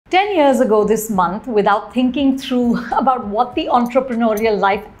10 years ago this month, without thinking through about what the entrepreneurial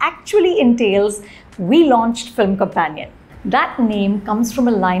life actually entails, we launched Film Companion. That name comes from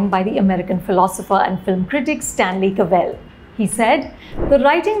a line by the American philosopher and film critic Stanley Cavell. He said, "The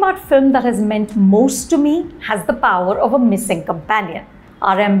writing about film that has meant most to me has the power of a missing companion."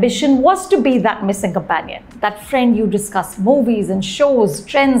 Our ambition was to be that missing companion, that friend you discuss movies and shows,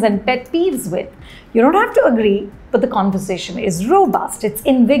 trends and pet peeves with. You don't have to agree, but the conversation is robust, it's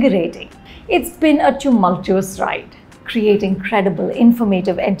invigorating. It's been a tumultuous ride. Creating credible,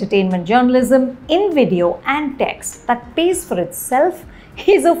 informative entertainment journalism in video and text that pays for itself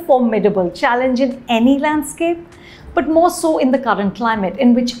is a formidable challenge in any landscape, but more so in the current climate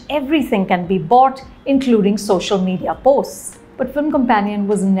in which everything can be bought, including social media posts. But Film Companion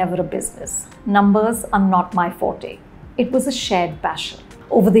was never a business. Numbers are not my forte. It was a shared passion.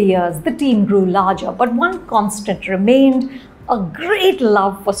 Over the years, the team grew larger, but one constant remained: a great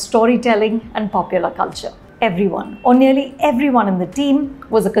love for storytelling and popular culture. Everyone, or nearly everyone in the team,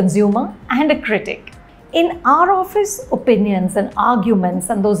 was a consumer and a critic. In our office, opinions and arguments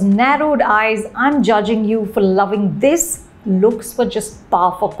and those narrowed eyes, "I'm judging you for loving this," looks were just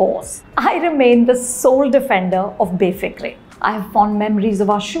par for course. I remain the sole defender of Befikre. I have fond memories of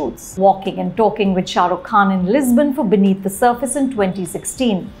our shoots, walking and talking with Shah Rukh Khan in Lisbon for Beneath the Surface in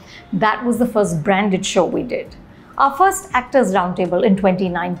 2016. That was the first branded show we did. Our first Actors Roundtable in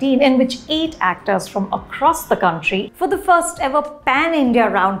 2019, in which 8 actors from across the country for the first ever Pan-India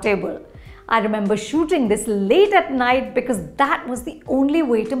Roundtable. I remember shooting this late at night because that was the only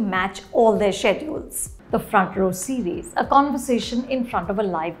way to match all their schedules. The Front Row series, a conversation in front of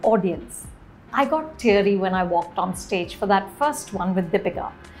a live audience. I got teary when I walked on stage for that first one with Deepika.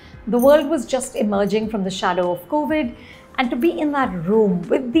 The world was just emerging from the shadow of COVID, and to be in that room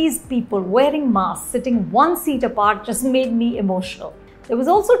with these people wearing masks, sitting one seat apart, just made me emotional. There was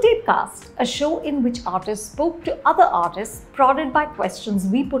also Tapecast, a show in which artists spoke to other artists, prodded by questions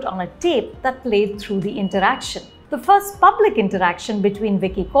we put on a tape that played through the interaction. The first public interaction between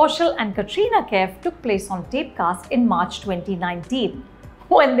Vicky Kaushal and Katrina Kaif took place on Tapecast in March 2019.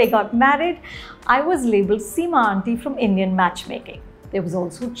 When they got married, I was labelled Seema Auntie from Indian Matchmaking. There was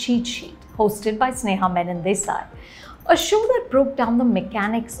also Cheat Sheet, hosted by Sneha Menon Desai, a show that broke down the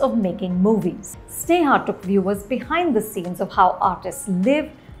mechanics of making movies. Sneha took viewers behind the scenes of how artists live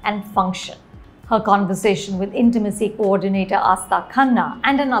and function. Her conversation with intimacy coordinator Asta Khanna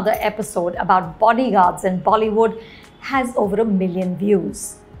and another episode about bodyguards in Bollywood has over 1 million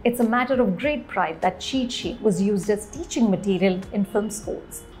views. It's a matter of great pride that Cheat Sheet was used as teaching material in film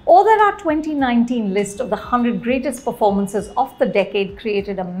schools. Or that our 2019 list of the 100 greatest performances of the decade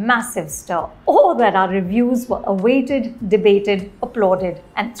created a massive stir. Or that our reviews were awaited, debated, applauded,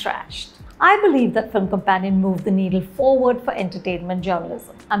 and thrashed. I believe that Film Companion moved the needle forward for entertainment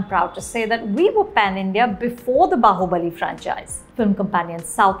journalism. I'm proud to say that we were pan-India before the Bahubali franchise. Film Companion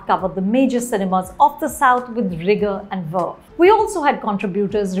South covered the major cinemas of the South with rigor and verve. We also had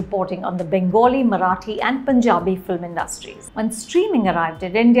contributors reporting on the Bengali, Marathi and Punjabi film industries. When streaming arrived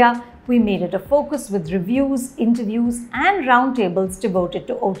in India, we made it a focus with reviews, interviews and roundtables devoted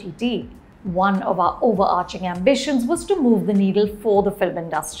to OTT. One of our overarching ambitions was to move the needle for the film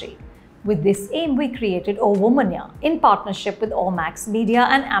industry. With this aim, we created O Womania in partnership with Omax Media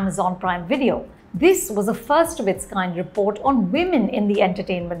and Amazon Prime Video. This was a first of its kind report on women in the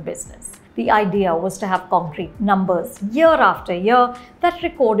entertainment business. The idea was to have concrete numbers year after year that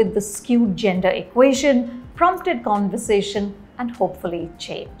recorded the skewed gender equation, prompted conversation, and hopefully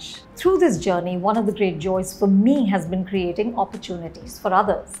change. Through this journey, one of the great joys for me has been creating opportunities for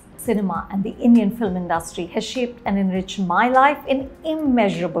others. Cinema and the Indian film industry has shaped and enriched my life in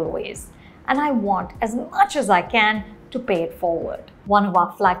immeasurable ways, and I want as much as I can to pay it forward. One of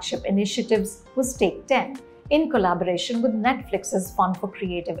our flagship initiatives was Take 10, in collaboration with Netflix's Fund for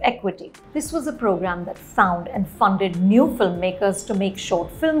Creative Equity. This was a program that found and funded new filmmakers to make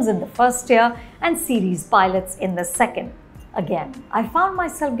short films in the first year and series pilots in the second. Again, I found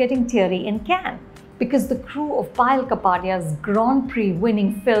myself getting teary in Cannes, because the crew of Payal Kapadia's Grand Prix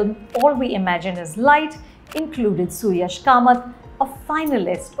winning film All We Imagine Is Light included Suryash Kamath, a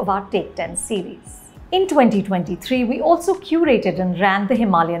finalist of our Take 10 series. In 2023, we also curated and ran the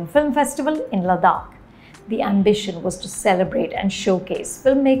Himalayan Film Festival in Ladakh. The ambition was to celebrate and showcase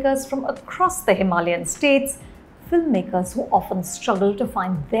filmmakers from across the Himalayan states, filmmakers who often struggle to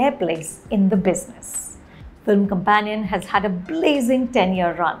find their place in the business. Film Companion has had a blazing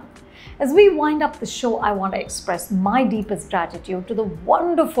 10-year run. As we wind up the show, I want to express my deepest gratitude to the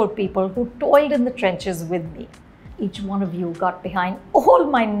wonderful people who toiled in the trenches with me. each one of you got behind all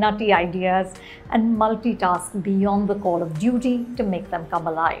my nutty ideas and multitasked beyond the call of duty to make them come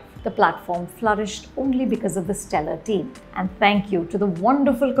alive. The platform flourished only because of the stellar team. And thank you to the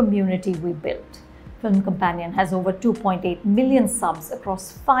wonderful community we built. Film Companion has over 2.8 million subs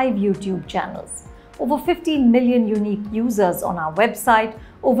across 5 YouTube channels, over 15 million unique users on our website,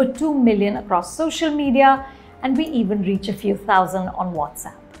 over 2 million across social media, and we even reach a few thousand on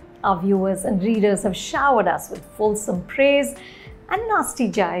WhatsApp. Our viewers and readers have showered us with fulsome praise and nasty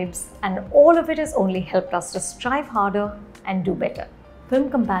jibes, and all of it has only helped us to strive harder and do better.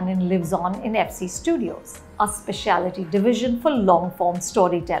 Film Companion lives on in FC Studios, our specialty division for long-form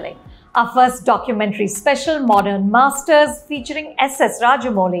storytelling. Our first documentary special, Modern Masters, featuring S.S.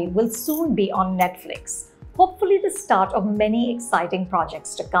 Rajamouli, will soon be on Netflix. Hopefully the start of many exciting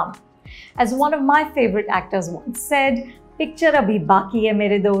projects to come. As one of my favorite actors once said, "Picture abhi baki hai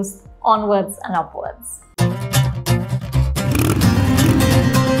mere dost, onwards and upwards."